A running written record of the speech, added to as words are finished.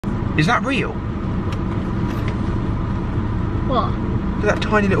Is that real? What? That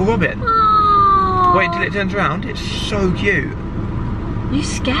tiny little robin. Oh. Wait until it turns around. It's so cute. You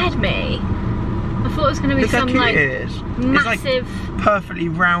scared me. I thought it was going to be Look how some cute like it is. massive, it's like perfectly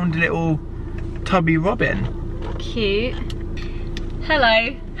round little tubby robin. Cute.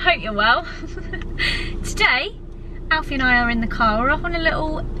 Hello. Hope you're well. Today, Alfie and I are in the car. We're off on a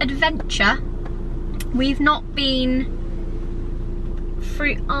little adventure. We've not been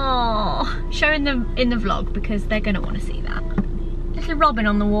through. Oh, showing them in the vlog because they're going to want to see that. Little robin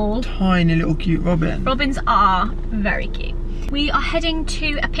on the wall. Tiny little cute robin. Robins are very cute. We are heading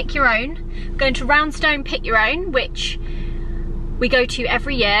to a pick your own. Going to Roundstone Pick Your Own, which we go to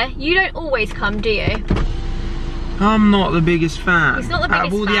every year. You don't always come, do you? I'm not the biggest fan. It's not the biggest Out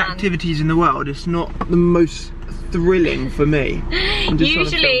of all the fan. activities in the world, it's not the most thrilling for me.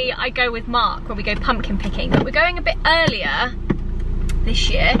 Usually I go with Mark when we go pumpkin picking, but we're going a bit earlier this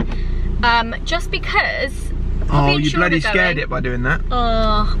year, just because Poppy and you Sean bloody are going. scared it by doing that.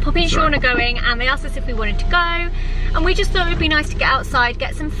 Oh, Poppy and Sean are going, and they asked us if we wanted to go, and we just thought it would be nice to get outside,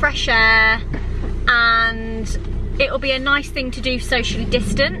 get some fresh air, and it'll be a nice thing to do socially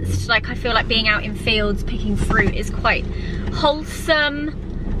distanced. Like, I feel like being out in fields picking fruit is quite wholesome,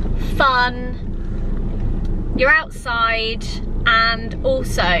 fun. You're outside, and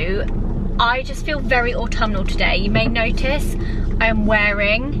also I just feel very autumnal today. You may notice I am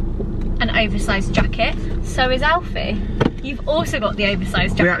wearing an oversized jacket. So is Alfie. You've also got the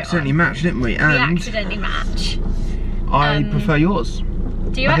oversized jacket. We accidentally matched, didn't we? And we accidentally match. I prefer yours.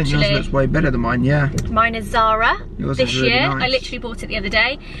 Do you I actually? think yours looks way better than mine, yeah. Mine is Zara. Yours this is really year. nice. I literally bought it the other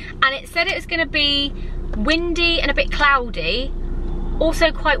day, and it said it was going to be windy and a bit cloudy,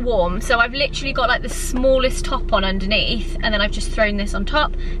 also quite warm. So I've literally got like the smallest top on underneath, and then I've just thrown this on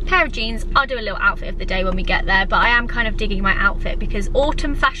top. Pair of jeans. I'll do a little outfit of the day when we get there, but I am kind of digging my outfit because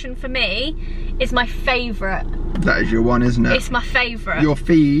autumn fashion for me is my favourite. That is your one, isn't it? It's my favourite. Your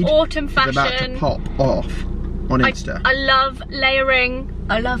feed autumn is fashion about to pop off on Insta. I love layering.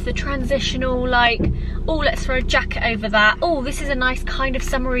 I love the transitional, like, oh, let's throw a jacket over that. Oh, this is a nice kind of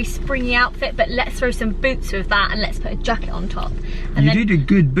summery, springy outfit, but let's throw some boots with that and let's put a jacket on top. And you do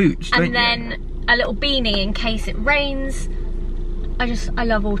good boots, don't you? And then a little beanie in case it rains. I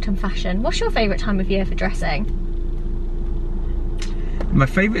love autumn fashion. What's your favourite time of year for dressing? My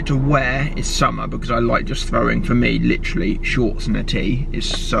favourite to wear is summer because I like just throwing, for me, literally shorts and a tee. It's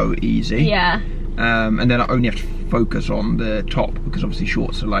so easy. Yeah. And then I only have to focus on the top because obviously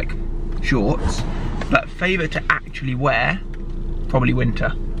shorts are like shorts. But favourite to actually wear, probably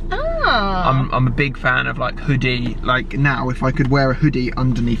winter. Oh. I'm a big fan of like hoodie. Like now, if I could wear a hoodie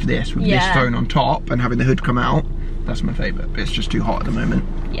underneath this with this thrown on top and having the hood come out, that's my favourite. But it's just too hot at the moment.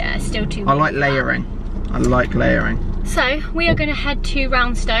 Yeah, it's still too I like layering. I like layering. So we are going to head to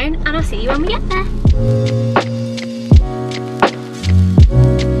Roundstone, and I'll see you when we get there.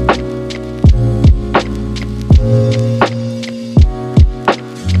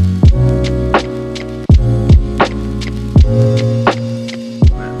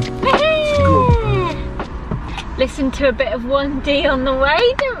 Listened to a bit of 1D on the way,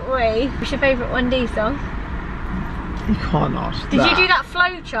 didn't we? What's your favourite 1D song? You can't ask Did you do that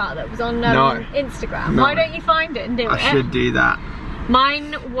flow chart that was on Instagram? No. Why don't you find it and do it? I should do that.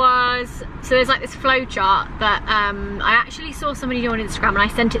 Mine was, so there's like this flow chart that I actually saw somebody do on Instagram, and I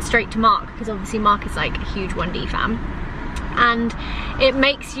sent it straight to Mark because obviously Mark is like a huge 1D fan. And it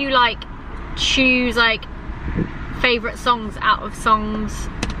makes you like choose like favourite songs out of songs.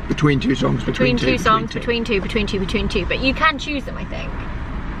 Between two songs, between two. But you can choose them, I think.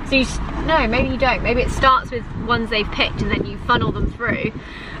 So you, no, maybe you don't. Maybe it starts with ones they've picked and then you funnel them through.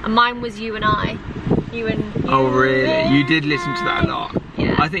 And mine was You and I. Oh really? You did listen to that a lot.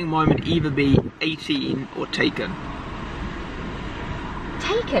 Yeah. I think mine would either be 18 or Taken.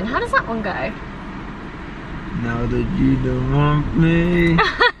 Taken? How does that one go? Now that you don't want me,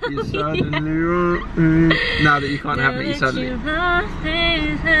 you suddenly want me. Now that you can't have me, you suddenly.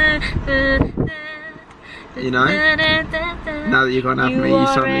 You know? Now that you can't have me, you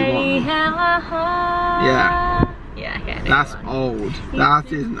suddenly want me. Yeah. Yeah, okay. That's old.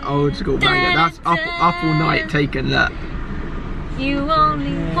 That is an old school banger. That's up all night Taken, look. You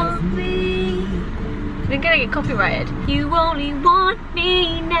only want me. We're gonna get copyrighted. You only want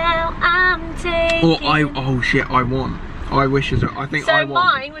me now. I'm taking. Oh shit! I want. I wish as I think so I want.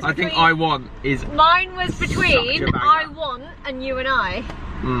 Mine was I think I want is. Mine was between I Want and You and I.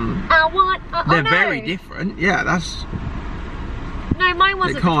 Mm. I want. They're very different. Yeah, that's. No, mine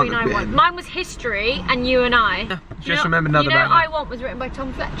wasn't between I Want. Mine was History and You and I. Just remember another banger. I Want was written by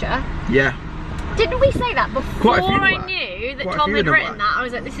Tom Fletcher. Yeah. Didn't we say that before I knew that Tom had written that? I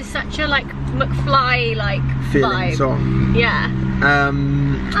was like, this is such a like McFly like feeling vibe. song. Yeah.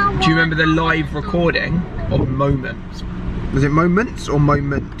 Do you remember the live recording of Moments? Was it Moments or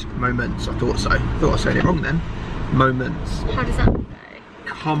Moment? Moments, I thought so. I thought I said it wrong then. Moments. How does that go?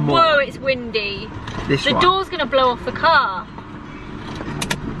 Come on. Whoa, it's windy. This the door's gonna blow off the car.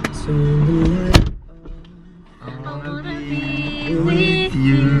 I wanna be with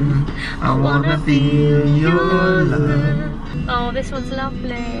you. I wanna feel your love. Oh, this one's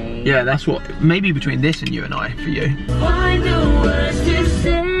lovely. Yeah, that's what, maybe between this and You and I for you. Find the words to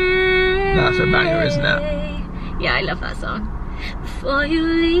say. That's a banger, isn't it? Yeah, I love that song. Before you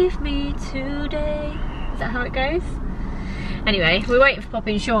leave me today. Is that how it goes? Anyway, we're waiting for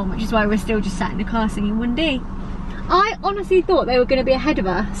Poppy and Sean, which is why we're still just sat in the car singing 1D. I honestly thought they were going to be ahead of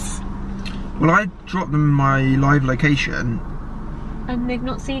us. Well, I dropped them my live location. And they've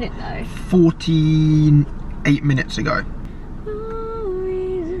not seen it though. 48 minutes ago.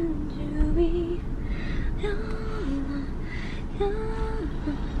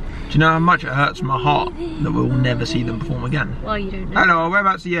 Do you know how much it hurts my heart that we'll never see them perform again? Well, you don't know. Hello,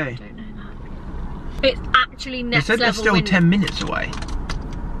 whereabouts are you? I don't know that. It's actually next level. They said they're still 10 minutes away.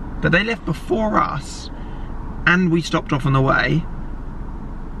 But they left before us, and we stopped off on the way.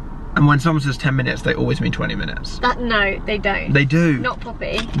 And when someone says 10 minutes, they always mean 20 minutes. No, they don't. They do. Not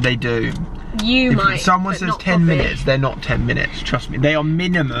Poppy. They do. You might. If someone says 10 Poppy. minutes, they're not 10 minutes. Trust me. They are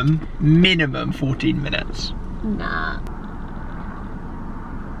minimum 14 minutes. Nah.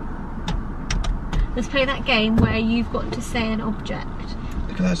 Let's play that game where you've got to say an object.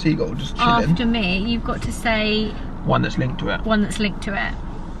 Look at that seagull just chilling. After me, you've got to say... one that's linked to it. One that's linked to it.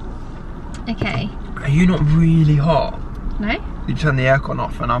 Okay. Are you not really hot? No? You turn the aircon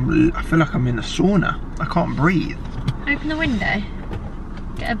off and I feel like I'm in a sauna. I can't breathe. Open the window.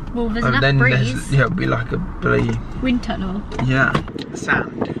 Well, there's enough breeze. Yeah, it'll be like a bloody... wind tunnel. Yeah.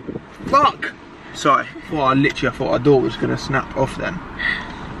 Sand. Fuck! Sorry. I thought our door was going to snap off then.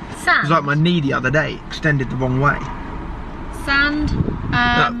 Sand? It was like my knee the other day, extended the wrong way. Sand.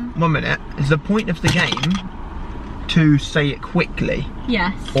 No, 1 minute. Is the point of the game to say it quickly?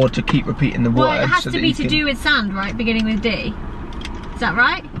 Yes. Or to keep repeating the words? Well, it has to be to do with sand, right? Beginning with D. Is that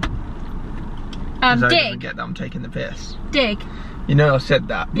right? Dig. Get that I'm taking the piss. Dig. You know I said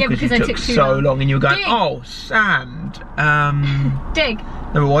that because, because you took so long and you were going, dig. Oh, sand. Dig.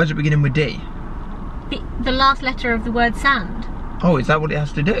 No, but why is it beginning with D? The last letter of the word sand. Oh, is that what it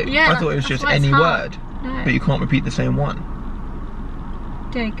has to do? Yeah, I thought it was just any word. No. But you can't repeat the same one.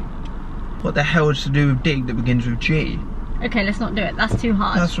 Dig. What the hell is to do with dig that begins with G? Okay, let's not do it. That's too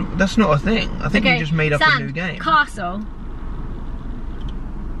hard. That's not a thing. I think you just made up sand. a new game. Castle.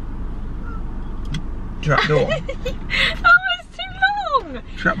 Trapdoor. Oh, it's too long.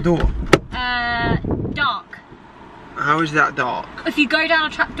 Trapdoor. Dark. How is that dark? If you go down a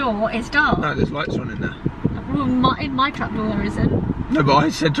trapdoor, it's dark. No, there's lights on in there. Well, in my trapdoor there isn't. No, but I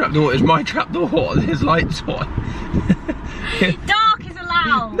said trapdoor is my trapdoor. There's lights on. Dark is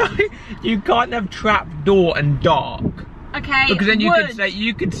allowed. No, you can't have trapdoor and dark. Okay. Because then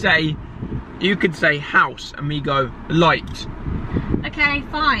you could say house and me go light. Okay,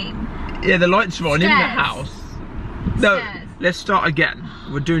 fine. Yeah, the lights are on Stairs. in the house. No, Stairs. let's start again.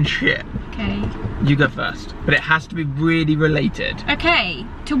 We're doing shit. Okay. You go first, but it has to be really related. Okay,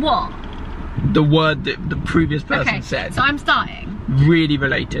 to what? The word that the previous person said. So I'm starting. Really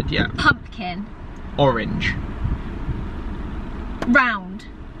related, yeah. Pumpkin. Orange. Round.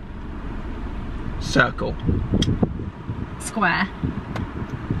 Circle. Square.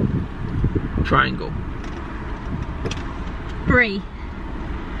 Triangle. Brie.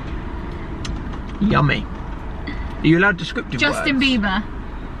 Yummy. Are you allowed descriptive Justin words? Bieber.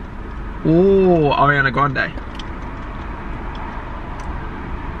 Oh, Ariana Grande.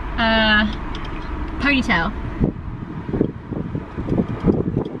 Ponytail.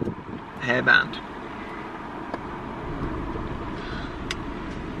 Hairband.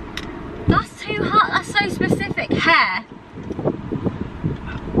 That's too hard. That's so specific. Hair.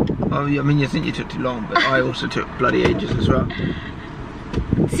 Oh, I mean, you think you took too long, but I also took bloody ages as well.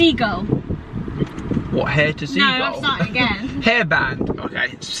 Seagull. What, hair to seagull? No, I'm starting again. Hairband.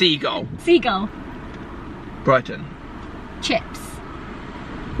 Okay, seagull. Seagull. Brighton. Chips.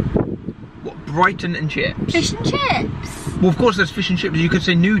 What, Brighton and chips? Fish and chips. Well, of course there's fish and chips. You could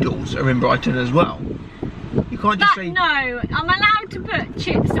say noodles are in Brighton as well. You can't just say... No, I'm allowed to put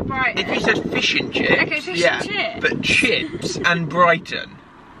chips at Brighton. If you said fish and chips, okay, fish and chips. But chips and Brighton,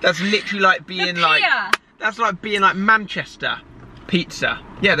 that's literally like being like... That's like being like Manchester pizza.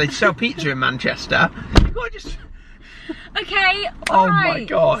 Yeah, they sell pizza in Manchester. You can't just... Okay, Oh my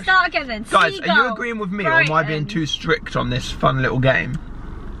gosh. Start again then. Guys, Seagull, are you agreeing with me, or am I being too strict on this fun little game?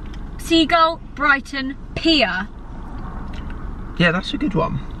 Seagull, Brighton, Pier. Yeah, that's a good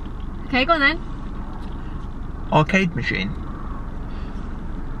one. Okay, go on then. Arcade machine.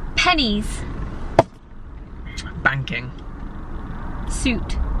 Pennies. Banking.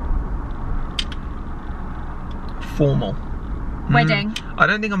 Suit. Formal. Wedding. I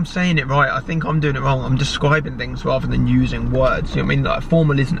don't think I'm saying it right. I think I'm doing it wrong. I'm describing things rather than using words. You know what I mean? Like,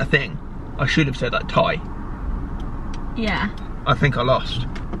 formal isn't a thing. I should have said like tie. Yeah. I think I lost.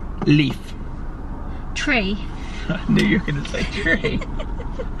 Leaf. Tree. I knew you were going to say tree.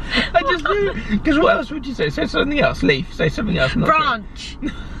 I just knew. Because what else would you say? Say something else. Leaf. Say something else. Not branch.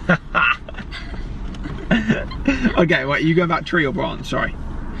 Okay, wait. You go back tree or branch? Sorry.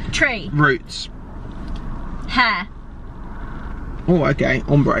 Tree. Roots. Hair. Oh, okay.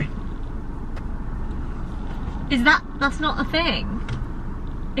 Ombre. Is that's not a thing?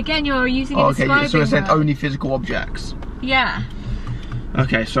 Again, you're using it okay, describing so I said word. only physical objects. Yeah.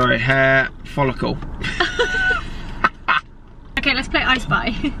 Okay, sorry. Hair follicle. Okay, let's play I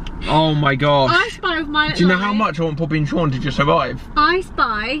Spy. Oh my gosh. I Spy with my little Do you know eye. how much I want Poppy and Sean to just survive? I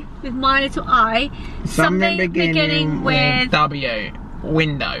Spy with my little eye. Something beginning with W.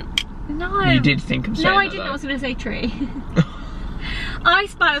 Window. No. You did think of saying No, I that, didn't. though. I was going to say tree. I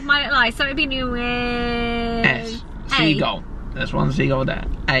Spy with my little eye. Something beginning with S. A. Seagull. There's one seagull there.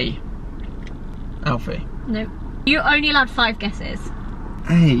 A. Alfie. No. You're only allowed 5 guesses.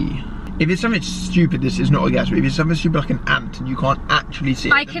 A. If it's something stupid, this is not a guess. But if it's something stupid like an ant and you can't actually see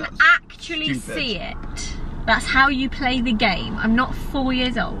it, I can actually see it. That's how you play the game. I'm not 4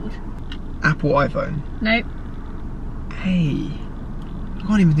 years old. Apple iPhone. Nope. A. I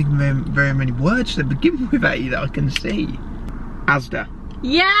can't even think of very many words that begin with A that I can see. Asda.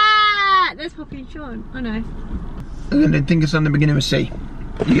 Yeah! There's Poppy and Sean. I know. I'm going to think of something beginning with C.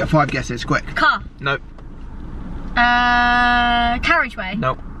 You get 5 guesses, quick. Car. Nope. Carriageway.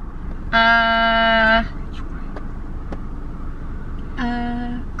 Nope.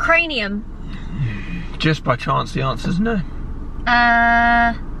 Cranium. Just by chance, the answer's no.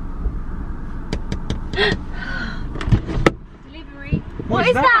 Delivery. What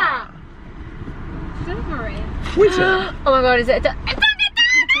is that? Delivery. What is it? Oh my god, is it?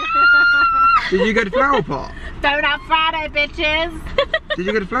 Did you go to Flower Pot? Don't have Friday, bitches. Did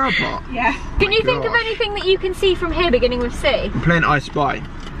you go to Flower Pot? Yeah. Can you think of anything that you can see from here beginning with C? I'm playing I Spy.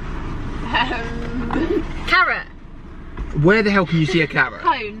 Carrot. Where the hell can you see a carrot?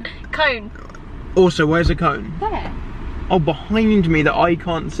 Cone. Cone. Also, where's a cone? There. Oh, behind me that I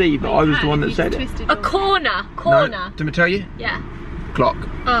can't see, but I was the one that said it. A corner. Corner. No, did I tell you? Yeah. Clock.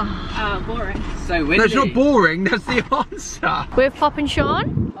 Oh, boring. So windy. No, it's not boring, that's the answer. With Pop and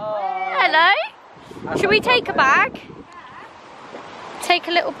Sean. Oh. Hello. Should we take a bag? Take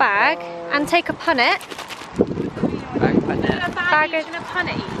a little bag and take a punnet. Bag And a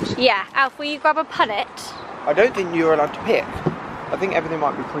punnet each? Yeah. Alf, will you grab a punnet? I don't think you're allowed to pick. I think everything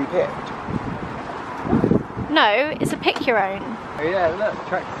might be pre-picked. No, it's a pick your own. Oh yeah, look, the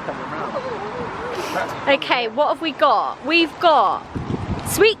tractor's coming round. Okay, what have we got? We've got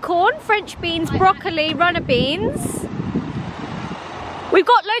sweet corn, French beans, broccoli, runner beans. We've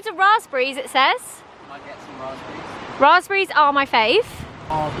got loads of raspberries, it says. Might get some raspberries. Raspberries are my fave.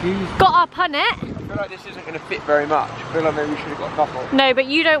 Oh, goose. Got our punnet. I feel like this isn't going to fit very much. I feel like maybe we should have got a couple. No, but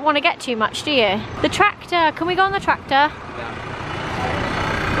you don't want to get too much, do you? The tractor, can we go on the tractor?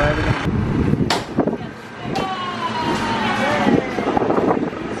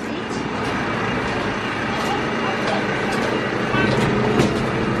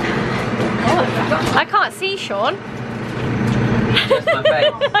 I can't see Sean. Just my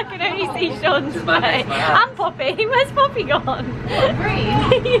face. I can only see Sean's Just my face, face. my hat. And Poppy. Where's Poppy gone? What,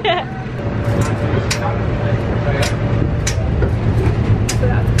 green? Yeah.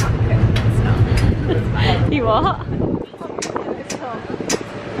 You what?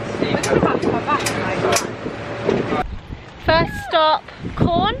 First stop,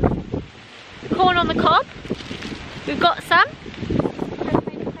 corn. Corn on the cob. We've got some.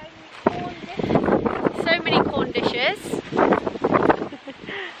 So many corn dishes.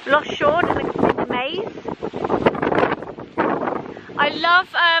 Lost Sean in the maze. I love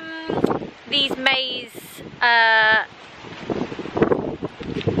these maize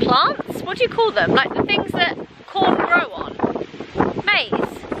plants. What do you call them? Like the things that corn grow on. Maize.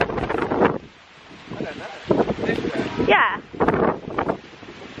 I don't know. Yeah.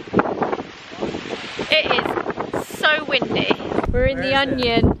 It is so windy. We're in the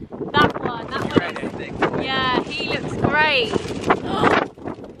onion. That one. Yeah, he looks great.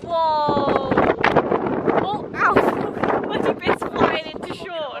 Whoa. Oh, ow.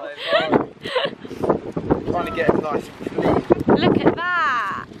 trying to get it nice and clean. Look at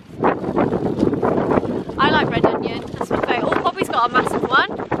that. I like red onion. That's my favourite. Oh, Poppy's got a massive one.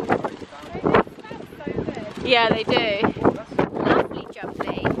 Yeah, they do. Lovely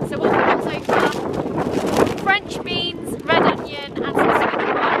jubbly. So what have we got so far? French beans, red onion, and some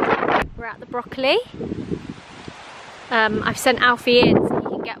saffron. We're at the broccoli. I've sent Alfie in so he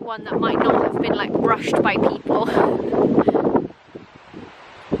can get one that might not have been like rushed by people.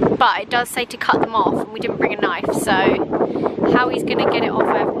 But it does say to cut them off, and we didn't bring a knife, so how he's going to get it off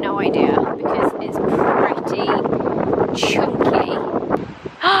I have no idea, because it's pretty chunky.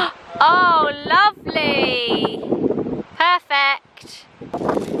 Oh, lovely! Perfect!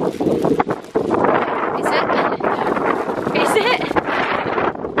 Is it? Is it?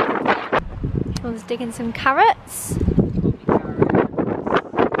 One's digging some carrots.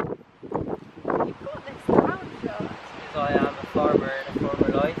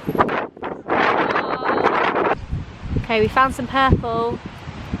 Okay, we found some purple.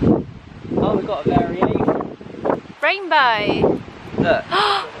 Oh, we got a variation. Rainbow. Look.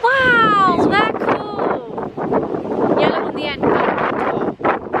 Wow, they're cool. Yellow on the end.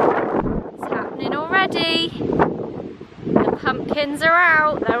 It's happening already. The pumpkins are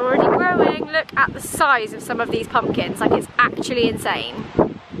out. They're already growing. Look at the size of some of these pumpkins. Like, it's actually insane.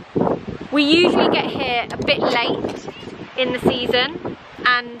 We usually get here a bit late in the season,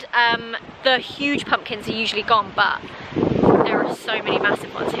 and the huge pumpkins are usually gone, but there are so many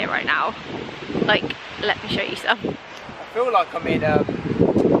massive ones here right now. Like, let me show you some. I feel like I'm in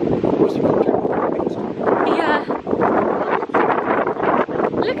what's it called? Yeah.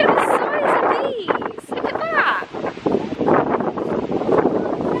 Look at the size of these. Look at that.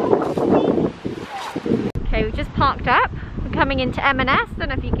 Okay, we've just parked up. We're coming into M&S. Don't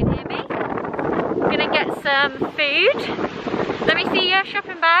know if you can hear me. We're gonna get some food. Let me see your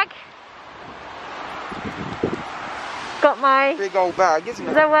shopping bag. Got my Big old bag, isn't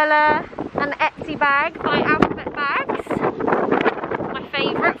it? Zoella and Etsy bag by Alphabet Bags. My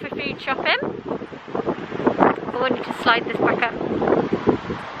favourite for food shopping. I wanted to slide this back up.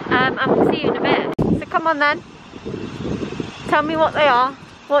 And we'll see you in a bit. So come on then. Tell me what they are.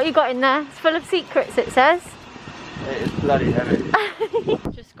 What you got in there? It's full of secrets, it says. It is bloody heavy.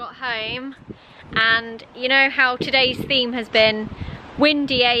 Just got home, and you know how today's theme has been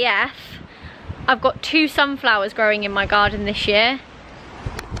windy AF. I've got 2 sunflowers growing in my garden this year.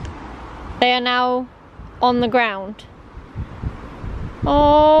 They are now on the ground.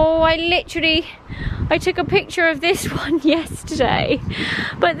 Oh, I took a picture of this one yesterday,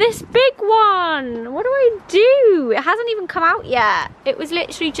 but this big one, what do I do? It hasn't even come out yet. It was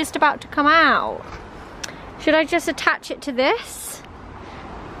literally just about to come out. Should I just attach it to this?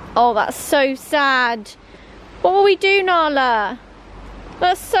 Oh, that's so sad. What will we do, Nala?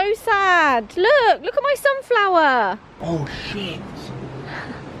 That's so sad. Look at my sunflower. Oh shit.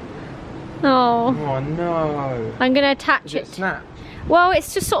 Oh. Oh no. I'm gonna attach it. Snap. Well,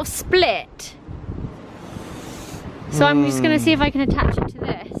 it's just sort of split. So I'm just gonna see if I can attach it to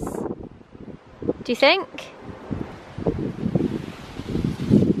this. Do you think?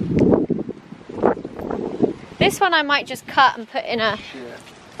 This one I might just cut and put in a...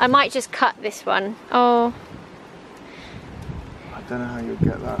 I might just cut this one. Oh. I don't know how you'll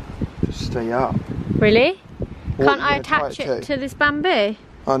get that to stay up. Really? What Can't I attach it to this bamboo?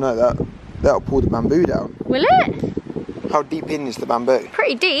 Oh no, that'll pull the bamboo down. Will it? How deep in is the bamboo?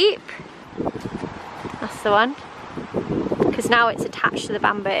 Pretty deep. That's the one. Because now it's attached to the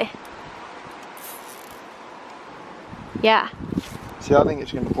bamboo. Yeah. See, I think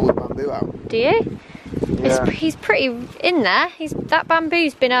it's going to pull the bamboo out. Do you? Yeah. He's pretty in there. That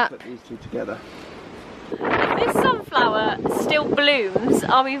bamboo's been up. Put these 2 together. If this sunflower still blooms,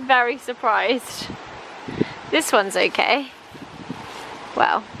 I'll be very surprised. This one's okay.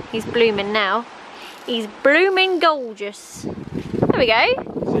 Well, he's blooming now. He's blooming gorgeous. There we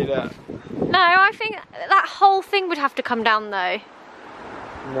go. See that? No, I think that whole thing would have to come down though.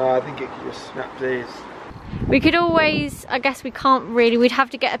 No, I think it could just snap these. We could always, I guess we can't really, we'd have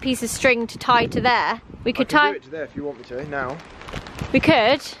to get a piece of string to tie to there. We could tie. do it to there if you want me to, now. We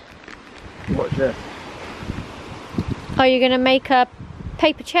could. Watch this. Are you going to make a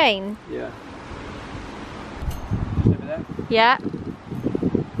paper chain? Yeah. Over there? Yeah.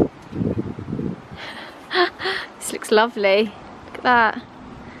 This looks lovely. Look at that.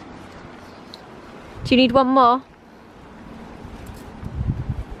 Do you need one more?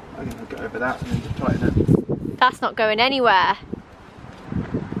 I'm going to go over that and then just tighten it. That's not going anywhere.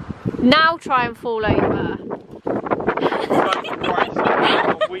 Now try and fall over.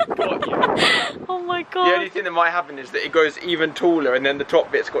 We've got you. Oh my god. The only thing that might happen is that it goes even taller and then the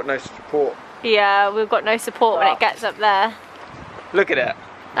top bit's got no support. Yeah, we've got no support when it gets up there. Look at it.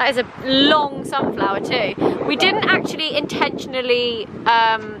 That is a long sunflower too. We didn't actually intentionally,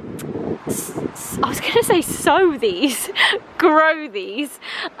 I was gonna say sow these, grow these.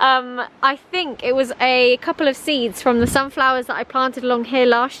 I think it was a couple of seeds from the sunflowers that I planted along here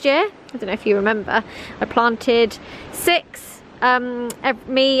last year. I don't know if you remember. I planted 6,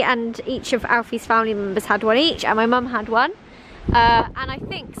 me and each of Alfie's family members had one each, and my mum had one. And I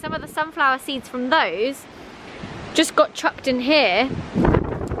think some of the sunflower seeds from those just got chucked in here,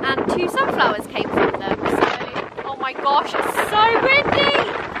 and 2 sunflowers came from them. So, oh my gosh, it's so windy!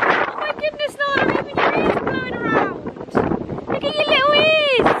 Oh my goodness, Lana, even your ears are blowing around. Look at your little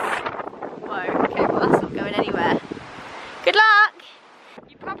ears! Whoa, okay, well that's not going anywhere. Good luck!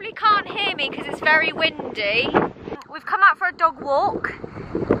 You probably can't hear me because it's very windy. We've come out for a dog walk.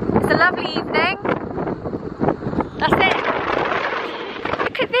 It's a lovely evening. That's it.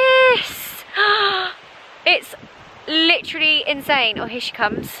 Look at this! It's literally insane. Oh, here she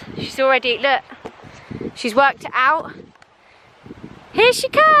comes. She's already, look, she's worked it out. Here she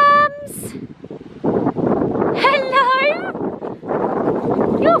comes. Hello.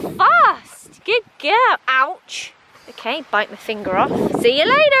 You're fast. Good girl. Ouch. Okay, bite my finger off. See you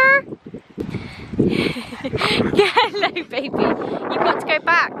later. Yeah, hello, baby. You've got to go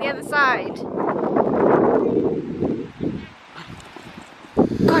back the other side.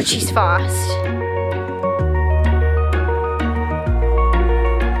 God, she's fast.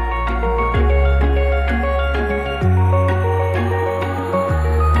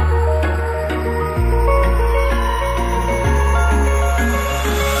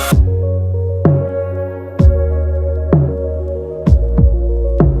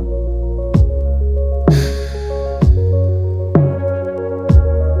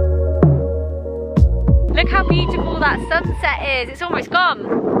 Look how beautiful that sunset is. It's almost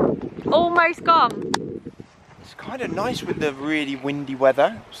gone. Almost gone. It's kind of nice with the really windy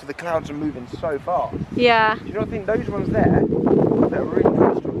weather, so the clouds are moving so fast. Yeah. Do you not think those ones there, that are really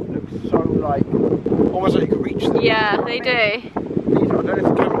close to us, look so like, almost like you can reach them? Yeah, they do. These, I don't know if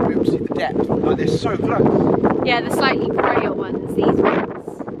the camera will be able to see the depth, like they're so close. Yeah, the slightly grayer ones, these ones.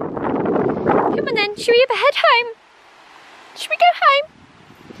 Come on then, should we ever head home? Should we go home?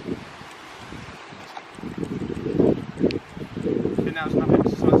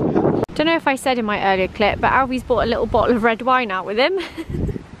 Don't know if I said in my earlier clip, but Alfie's bought a little bottle of red wine out with him.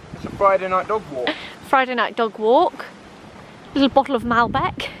 It's a Friday night dog walk. Friday night dog walk. Little bottle of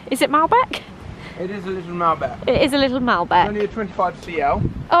Malbec. Is it Malbec? It is a little Malbec. It is a little Malbec. It's only a 25 CL.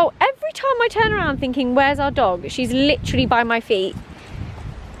 Oh, every time I turn around thinking, where's our dog? She's literally by my feet.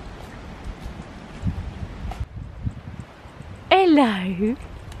 Hello.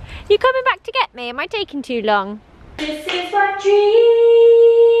 You coming back to get me? Am I taking too long? This is what dreams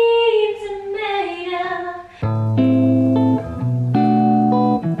are made of.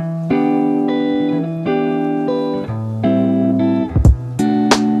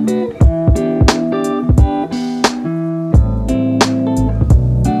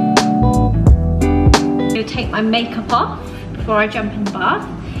 I'm going to take my makeup off before I jump in the bath.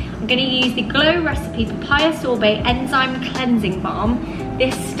 I'm going to use the Glow Recipe Papaya Sorbet Enzyme Cleansing Balm.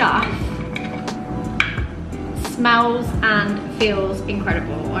 This stuff smells and feels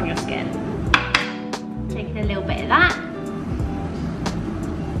incredible on your skin. Taking a little bit of that.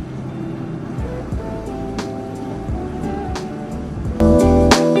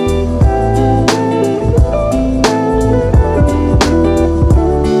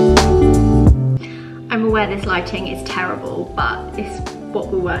 I'm aware this lighting is terrible, but it's what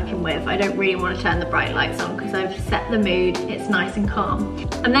we're working with. I don't really want to turn the bright lights on because I've set the mood. It's nice and calm.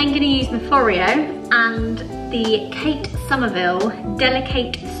 I'm then going to use the Foreo and the Kate Somerville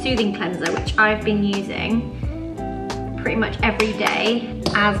Delicate Soothing Cleanser, which I've been using pretty much every day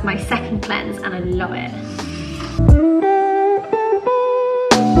as my second cleanse, and I love it.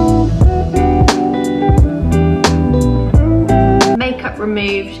 Makeup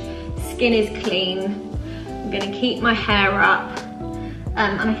removed, skin is clean. I'm gonna keep my hair up.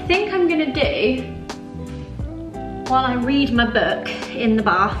 And I think I'm gonna do, while I read my book in the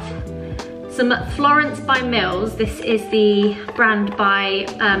bath, some Florence by Mills. This is the brand by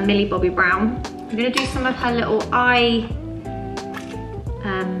Millie Bobby Brown. I'm gonna do some of her little eye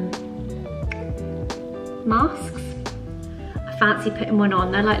masks. I fancy putting one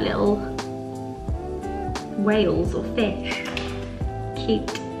on. They're like little whales or fish.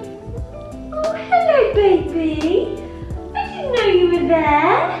 Cute. Oh, hello, baby. I didn't know you were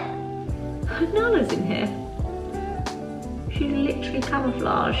there. Nana's in here. She's literally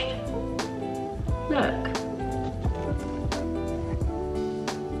camouflaged. Look.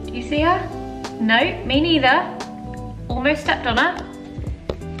 Do you see her? No, me neither. Almost stepped on her.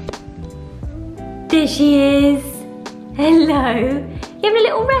 There she is. Hello. You having a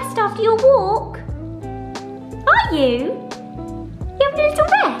little rest after your walk? Are you? You having a little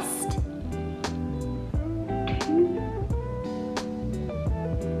rest?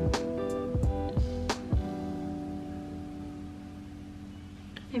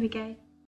 There we go.